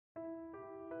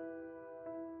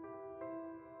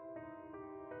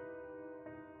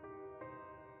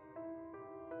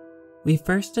We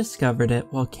first discovered it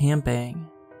while camping.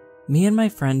 Me and my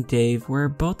friend Dave were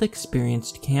both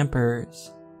experienced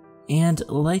campers and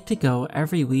like to go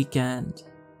every weekend.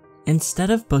 Instead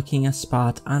of booking a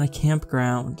spot on a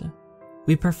campground,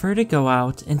 we prefer to go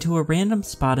out into a random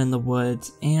spot in the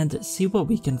woods and see what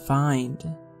we can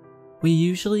find. We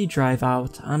usually drive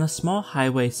out on a small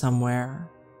highway somewhere,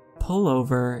 pull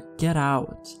over, get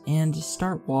out, and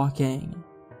start walking.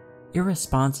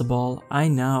 Irresponsible, I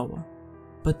know,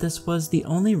 but this was the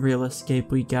only real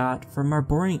escape we got from our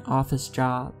boring office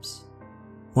jobs.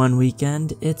 One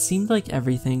weekend, it seemed like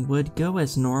everything would go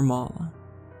as normal.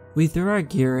 We threw our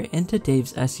gear into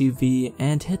Dave's SUV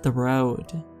and hit the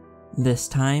road. This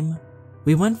time,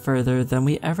 we went further than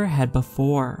we ever had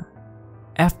before.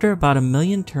 After about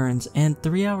 1,000,000 turns and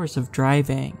 3 hours of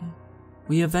driving,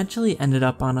 we eventually ended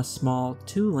up on a small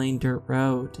 2-lane dirt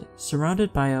road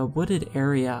surrounded by a wooded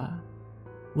area.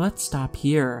 "Let's stop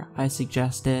here," I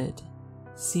suggested.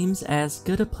 "Seems as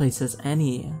good a place as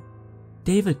any."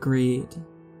 Dave agreed.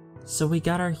 So we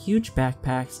got our huge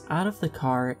backpacks out of the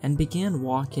car and began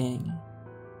walking.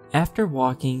 After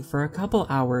walking for a couple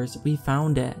hours, we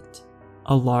found it.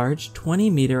 A large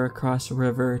 20-meter across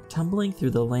river tumbling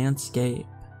through the landscape.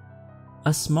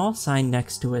 A small sign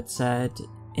next to it said,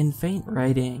 in faint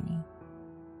writing,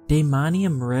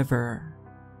 "Daimonium River."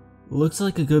 "Looks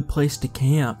like a good place to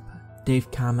camp,"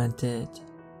 Dave commented.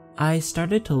 I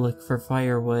started to look for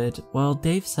firewood while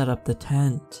Dave set up the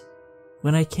tent.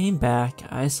 When I came back,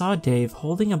 I saw Dave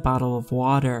holding a bottle of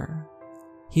water.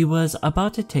 He was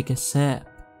about to take a sip.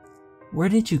 "Where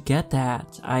did you get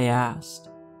that?" I asked.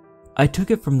 "I took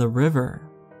it from the river.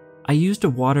 I used a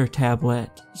water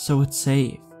tablet, so it's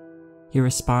safe," he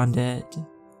responded.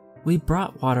 "We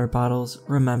brought water bottles,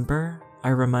 remember?" I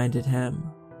reminded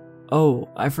him. "Oh,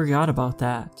 I forgot about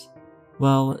that.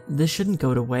 Well, this shouldn't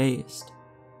go to waste."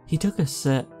 He took a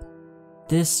sip.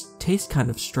 "This tastes kind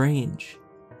of strange."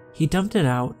 He dumped it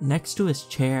out next to his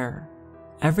chair.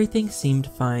 Everything seemed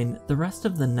fine the rest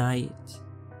of the night.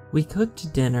 We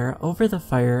cooked dinner over the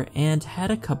fire and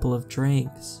had a couple of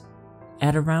drinks.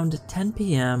 At around 10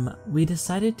 p.m., we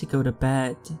decided to go to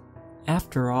bed.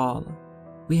 After all,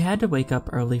 we had to wake up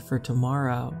early for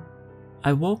tomorrow.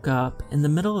 I woke up in the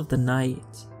middle of the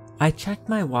night. I checked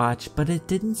my watch, but it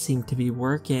didn't seem to be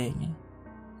working.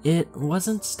 It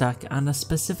wasn't stuck on a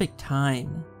specific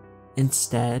time.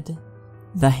 Instead,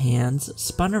 the hands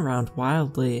spun around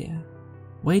wildly,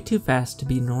 way too fast to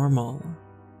be normal.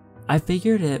 I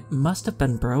figured it must have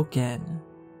been broken.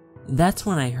 That's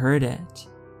when I heard it,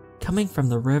 coming from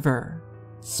the river,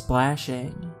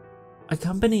 splashing,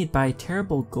 accompanied by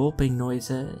terrible gulping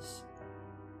noises.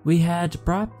 We had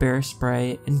brought bear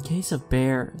spray in case of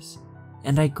bears,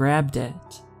 and I grabbed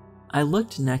it. I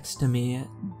looked next to me.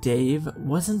 Dave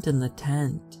wasn't in the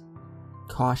tent.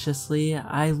 Cautiously,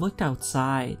 I looked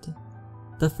outside.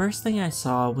 The first thing I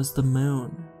saw was the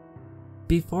moon.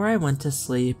 Before I went to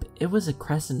sleep, it was a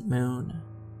crescent moon.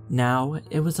 Now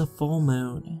it was a full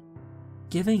moon,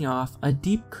 giving off a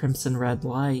deep crimson red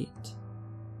light.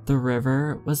 The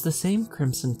river was the same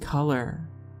crimson color,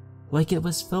 like it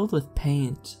was filled with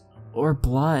paint or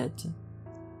blood.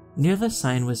 Near the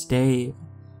sign was Dave,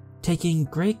 taking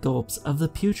great gulps of the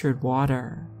putrid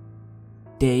water.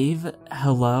 "Dave,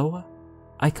 hello?"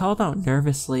 I called out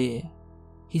nervously.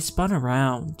 He spun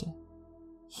around.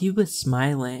 He was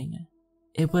smiling.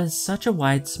 It was such a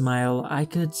wide smile I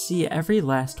could see every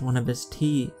last one of his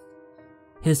teeth.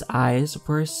 His eyes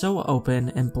were so open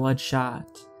and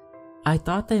bloodshot, I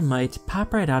thought they might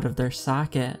pop right out of their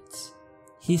sockets.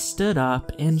 He stood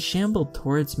up and shambled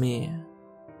towards me.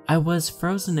 I was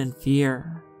frozen in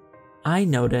fear. I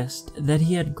noticed that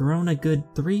he had grown a good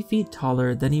 3 feet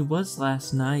taller than he was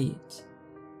last night.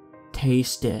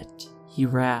 "Taste it," he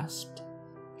rasped,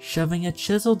 shoving a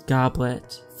chiseled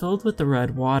goblet filled with the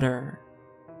red water.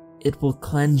 "It will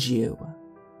cleanse you."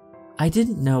 I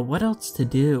didn't know what else to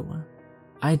do.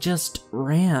 I just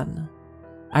ran.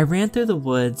 I ran through the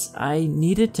woods. I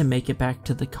needed to make it back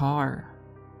to the car.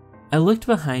 I looked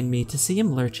behind me to see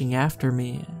him lurching after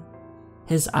me.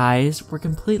 His eyes were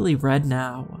completely red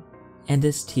now, and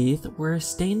his teeth were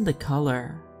stained the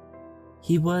color.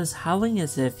 He was howling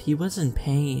as if he was in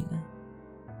pain.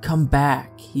 "Come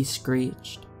back," he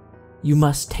screeched. "You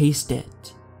must taste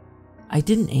it." I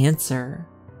didn't answer.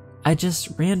 I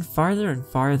just ran farther and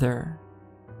farther.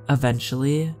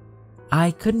 Eventually,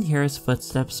 I couldn't hear his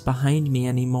footsteps behind me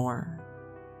anymore.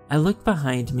 I looked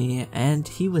behind me and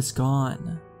he was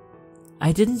gone.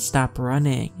 I didn't stop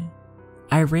running.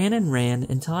 I ran and ran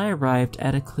until I arrived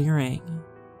at a clearing.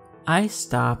 I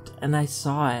stopped and I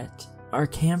saw it, our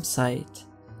campsite.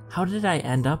 How did I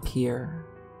end up here?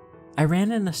 I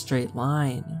ran in a straight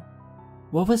line.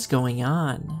 What was going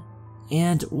on?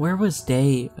 And where was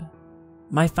Dave?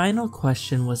 My final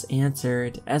question was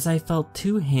answered as I felt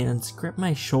 2 hands grip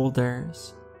my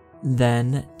shoulders.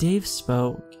 Then Dave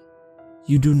spoke.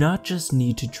 You do not just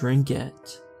need to drink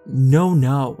it.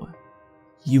 No.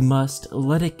 You must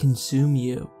let it consume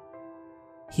you.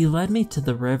 He led me to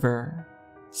the river.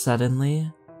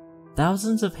 Suddenly,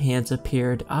 thousands of hands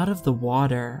appeared out of the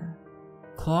water,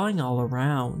 clawing all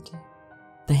around.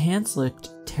 The hands looked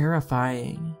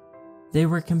terrifying. They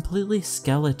were completely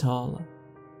skeletal.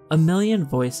 A million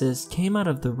voices came out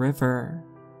of the river.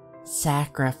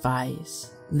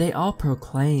 Sacrifice, they all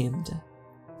proclaimed.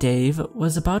 Dave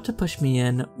was about to push me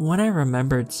in when I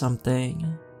remembered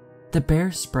something. The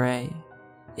bear spray.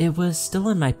 It was still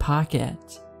in my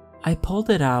pocket. I pulled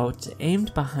it out,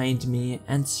 aimed behind me,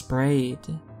 and sprayed.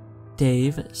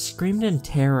 Dave screamed in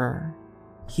terror.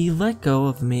 He let go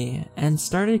of me and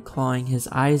started clawing his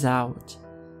eyes out.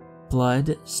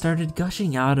 Blood started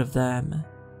gushing out of them.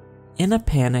 In a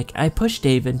panic, I pushed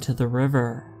Dave into the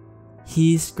river.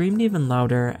 He screamed even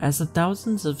louder as the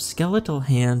thousands of skeletal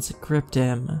hands gripped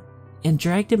him and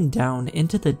dragged him down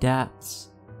into the depths.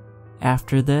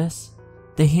 After this,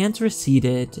 the hands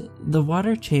receded, the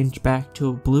water changed back to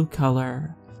a blue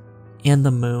color, and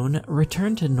the moon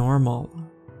returned to normal.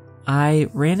 I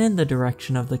ran in the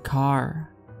direction of the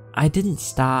car. I didn't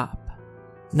stop,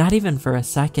 not even for a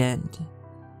second.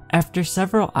 After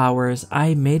several hours,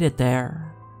 I made it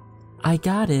there. I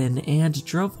got in and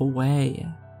drove away.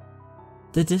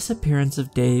 The disappearance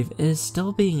of Dave is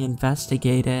still being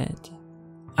investigated.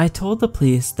 I told the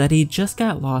police that he just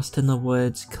got lost in the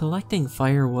woods collecting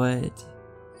firewood,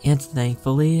 and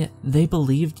thankfully, they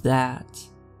believed that.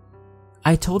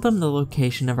 I told them the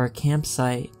location of our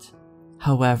campsite.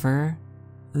 However,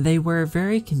 they were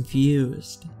very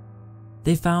confused.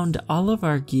 They found all of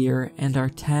our gear and our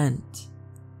tent,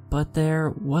 but there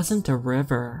wasn't a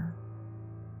river.